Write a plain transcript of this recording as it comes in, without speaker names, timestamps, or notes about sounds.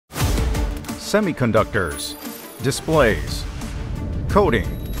semiconductors, displays, coating,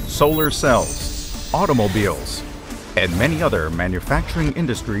 solar cells, automobiles, and many other manufacturing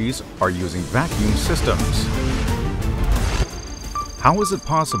industries are using vacuum systems. How is it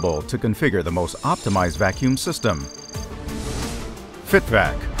possible to configure the most optimized vacuum system?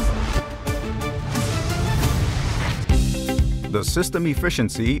 FITVAC. The system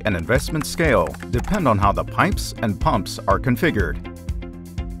efficiency and investment scale depend on how the pipes and pumps are configured.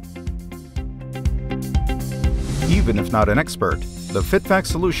 Even if not an expert, the FITVAC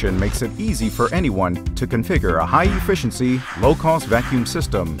solution makes it easy for anyone to configure a high-efficiency, low-cost vacuum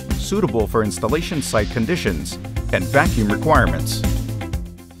system suitable for installation site conditions and vacuum requirements.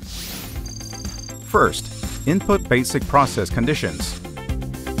 First, input basic process conditions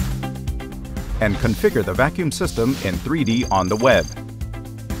and configure the vacuum system in 3D on the web.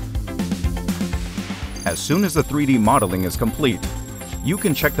 As soon as the 3D modeling is complete, you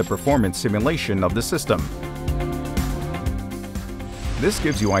can check the performance simulation of the system. This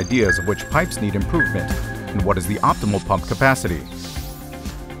gives you ideas of which pipes need improvement and what is the optimal pump capacity.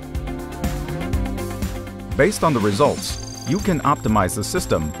 Based on the results, you can optimize the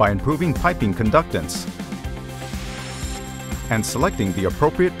system by improving piping conductance and selecting the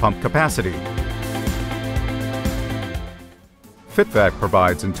appropriate pump capacity. FITVAC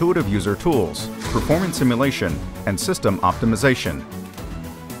provides intuitive user tools, performance simulation, and system optimization.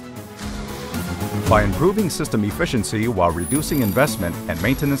 By improving system efficiency while reducing investment and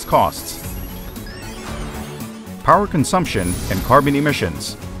maintenance costs, power consumption, and carbon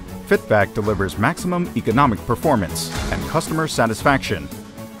emissions, FITVAC delivers maximum economic performance and customer satisfaction.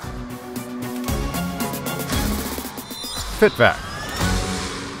 FITVAC.